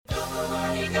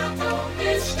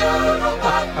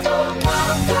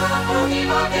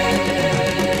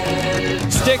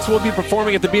I94.6 will be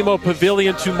performing at the BMO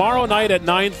Pavilion tomorrow night at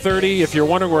 9:30. If you're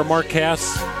wondering where Mark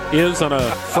Kass is on a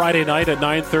Friday night at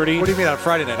 9:30. What do you mean on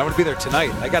Friday night? I'm going to be there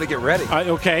tonight. I got to get ready.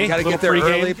 Okay. You got to get there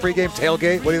early, pregame,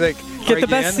 tailgate. What do you think? Get the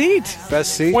best seat.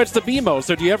 Best seat? Well, it's the BMO,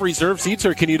 so do you have reserved seats,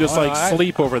 or can you just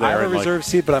sleep over there? I have a reserved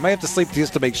seat, but I might have to sleep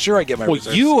just to make sure I get my reserved seat.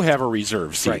 Well, you have a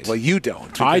reserved seat. Right. Well, you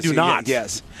don't. I do not.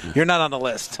 Yes. You're not on the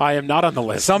list. I am not on the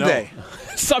list. Someday. No.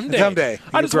 Someday.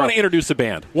 I just want to introduce a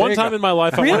band. One time in my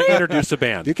life, I want to introduce a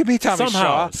band. You could be Tommy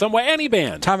Shaw. Some way, any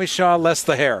band. Tommy Shaw, less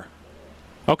the hair.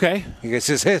 Okay. Because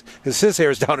his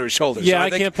hair is down to his shoulders. Yeah,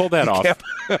 so I can't pull that off.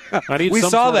 We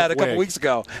saw that a couple weeks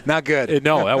ago. Not good.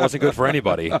 No, that wasn't good for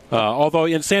anybody.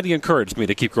 Although, Sandy encouraged me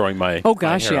to keep growing my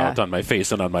hair out on my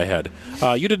face and on my head.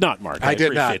 You did not, Mark. I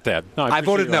did appreciate that. No, I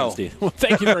voted no. Well,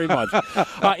 thank you very much.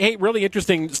 Hey, really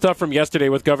interesting stuff from yesterday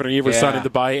with Governor Evers signing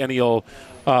the biennial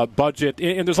budget.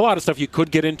 And there's a lot of stuff you could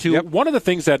get into. Yep. One of the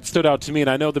things that stood out to me, and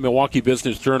I know the Milwaukee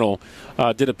Business Journal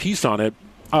did a piece on it,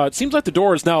 it seems like the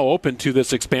door is now open to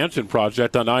this expansion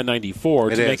project on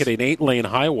I94 to make it an 8-lane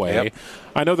highway. Yep.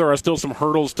 I know there are still some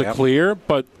hurdles to clear,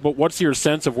 but what's your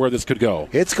sense of where this could go?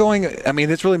 It's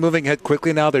really moving ahead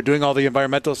quickly now. They're doing all the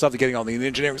environmental stuff, they're getting all the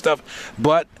engineering stuff,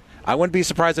 but I wouldn't be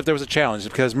surprised if there was a challenge,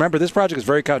 because remember, this project is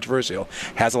very controversial.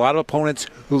 Has a lot of opponents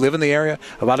who live in the area,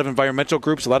 a lot of environmental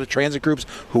groups, a lot of transit groups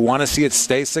who want to see it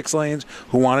stay 6 lanes,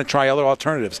 who want to try other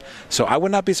alternatives. So I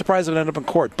would not be surprised if it ended up in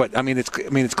court. But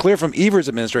it's clear from Evers'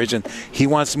 administration he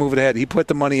wants to move it ahead. He put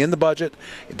the money in the budget.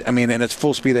 And it's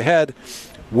full speed ahead.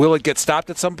 Will it get stopped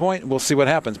at some point? We'll see what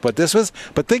happens. But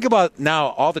think about now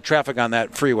all the traffic on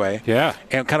that freeway,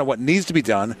 and kind of what needs to be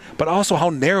done, but also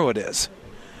how narrow it is.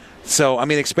 So,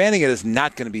 expanding it is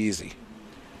not going to be easy.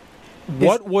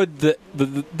 What would the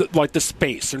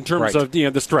space in terms of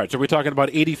the stretch? Are we talking about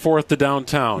 84th to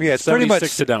downtown? Yeah, it's pretty much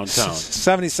 76 to downtown.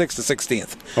 76 to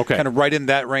 16th. Okay, kind of right in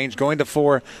that range, going to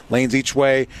 4 lanes each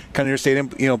way, kind of your stadium.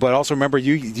 But also remember,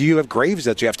 you have graves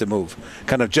that you have to move,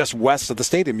 kind of just west of the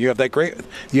stadium. You have that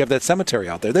you have that cemetery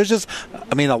out there. There's just,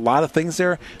 a lot of things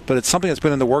there, but it's something that's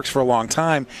been in the works for a long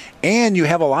time, and you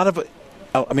have a lot of.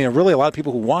 Really a lot of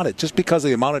people who want it just because of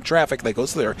the amount of traffic that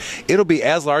goes there. It'll be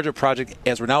as large a project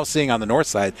as we're now seeing on the north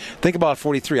side. Think about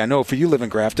 43. I know for you live in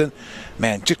Grafton.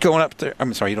 Man, just going up there.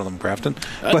 I'm sorry, you don't live in Grafton.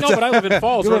 But I live in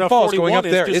Falls. You live in Falls, going up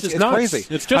there. It's crazy.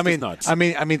 It's just as nuts.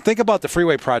 Think about the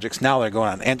freeway projects now that are going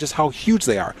on and just how huge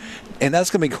they are. And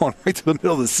that's going to be going right to the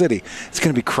middle of the city. It's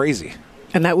going to be crazy.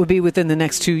 And that would be within the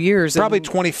next 2 years. Probably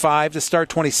 25 to start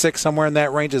 26, somewhere in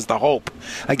that range is the hope.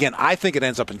 Again, I think it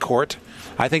ends up in court.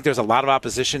 I think there's a lot of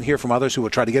opposition here from others who will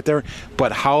try to get there,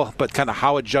 but kind of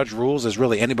how a judge rules is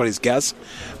really anybody's guess.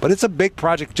 But it's a big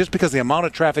project just because the amount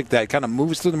of traffic that kind of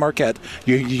moves through the Marquette.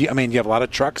 You have a lot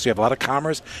of trucks, you have a lot of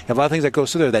commerce, you have a lot of things that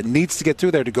goes through there that needs to get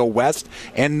through there to go west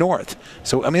and north.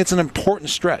 So it's an important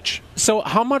stretch. So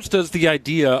how much does the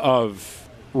idea of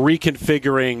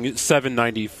reconfiguring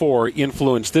 794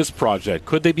 influence this project?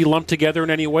 Could they be lumped together in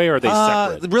any way, or are they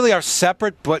separate? They really are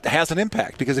separate, but has an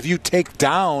impact, because if you take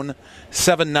down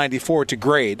 794 to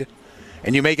grade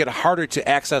and you make it harder to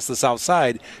access the south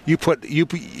side, you put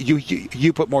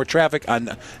more traffic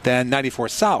on than 94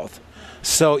 south.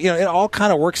 So, it all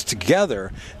kind of works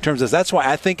together in terms of, that's why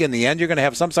I think in the end you're going to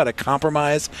have some sort of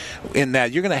compromise in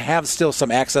that you're going to have still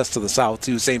some access to the south,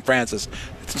 to St. Francis,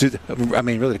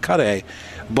 really to Cudahy,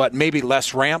 but maybe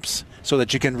less ramps so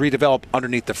that you can redevelop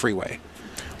underneath the freeway.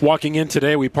 Walking in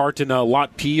today, we parked in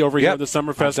Lot P over here at the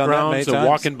Summerfest grounds. So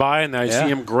walking by, and I see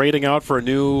him grading out for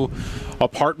new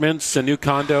apartments and new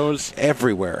condos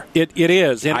everywhere. It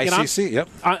is. And, ICC.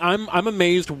 I'm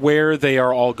amazed where they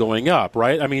are all going up.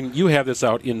 Right. You have this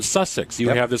out in Sussex. You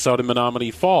have this out in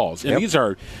Menominee Falls, and these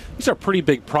are pretty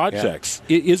big projects.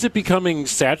 Is it becoming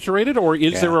saturated, or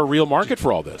is there a real market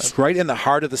for all this? Right in the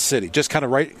heart of the city, just kind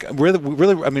of right, really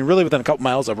within a couple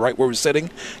miles of right where we're sitting.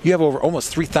 You have over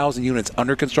almost 3,000 units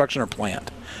under construction or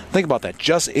planned. Think about that.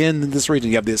 Just in this region,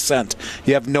 you have the Ascent,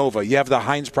 you have Nova, you have the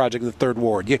Heinz Project in the 3rd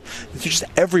Ward. It's just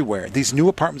everywhere. These new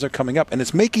apartments are coming up, and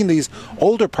it's making these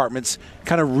older apartments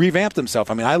kind of revamp themselves.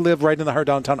 I live right in the heart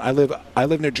of downtown. I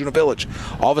live near Juneau Village.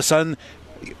 All of a sudden,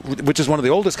 which is one of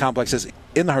the oldest complexes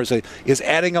in the heart of the city, is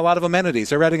adding a lot of amenities.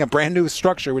 They're adding a brand new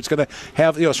structure which is going to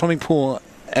have a swimming pool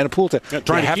and a pool to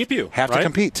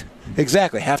compete.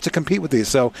 Exactly, have to compete with these.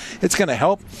 So it's going to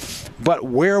help. But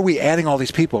where are we adding all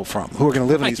these people from who are going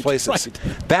to live in these places? Right.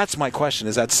 That's my question,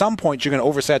 is at some point you're going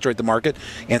to oversaturate the market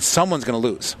and someone's going to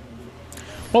lose.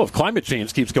 Well, if climate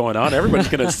change keeps going on, everybody's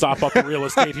going to sop up the real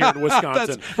estate here in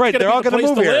Wisconsin. That's right. They're all going to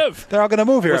move here. Live. They're all going to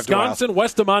move here. Wisconsin,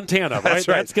 west of Montana, right? That's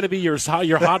right. That's going to be your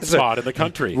hot spot in the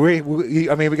country. We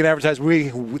can advertise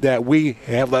that we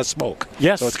have less smoke.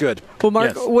 Yes. So it's good. Well,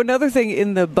 Mark, Yes. one other thing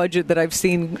in the budget that I've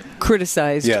seen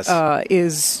criticized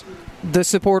is the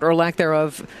support or lack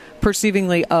thereof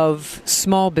perceivingly of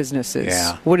small businesses.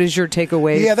 Yeah. What is your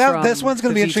takeaway? Yeah, from this one's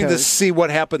going to be interesting to vetoes? see what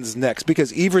happens next,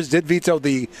 because Evers did veto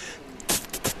the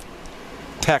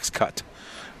tax cut.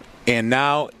 And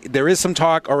now there is some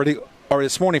talk already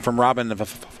this morning from Robin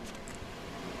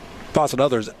Foss and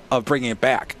others of bringing it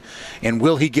back. And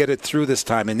will he get it through this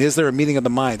time? And is there a meeting of the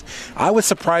minds? I was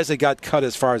surprised it got cut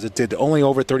as far as it did, only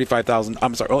under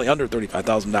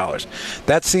 $35,000.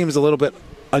 That seems a little bit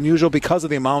unusual because of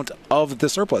the amount of the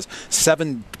surplus.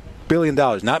 $7 billion,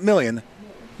 not million.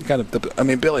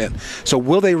 Billion. So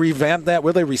will they revamp that?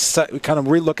 Will they kind of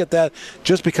relook at that?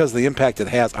 Just because of the impact it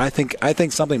has, I think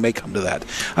something may come to that.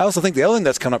 I also think the other thing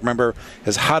that's come up, remember,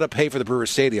 is how to pay for the Brewer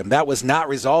Stadium. That was not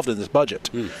resolved in this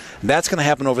budget. That's going to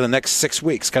happen over the next 6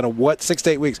 weeks. 6 to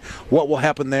 8 weeks. What will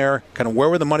happen there? Kind of where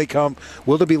will the money come?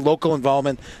 Will there be local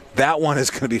involvement? That one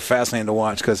is going to be fascinating to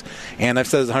watch and I've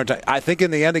said this 100 times. I think in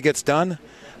the end it gets done.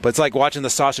 But it's like watching the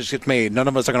sausage get made. None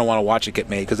of us are going to want to watch it get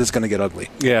made because it's going to get ugly.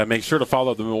 Yeah, make sure to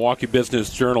follow the Milwaukee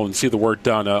Business Journal and see the work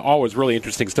done. Always really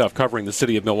interesting stuff covering the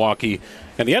city of Milwaukee.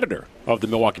 And the editor of the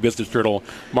Milwaukee Business Journal,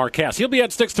 Mark Kass. He'll be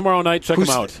at Sticks tomorrow night. Check him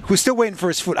out. Who's still waiting for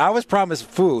his food. I was promised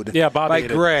food Bob by ate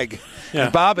Greg. Yeah.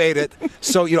 And Bob ate it.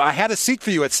 So, I had a seat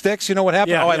for you at Sticks. You know what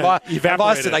happened? Yeah, I lost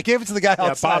evaporated. it. I gave it to the guy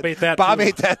outside. Bob ate that, Bob too.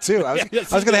 ate that, too. I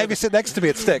was going to have you sit next to me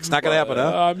at Sticks. Not going to happen,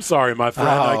 huh? I'm sorry, my friend.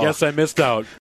 I guess I missed out.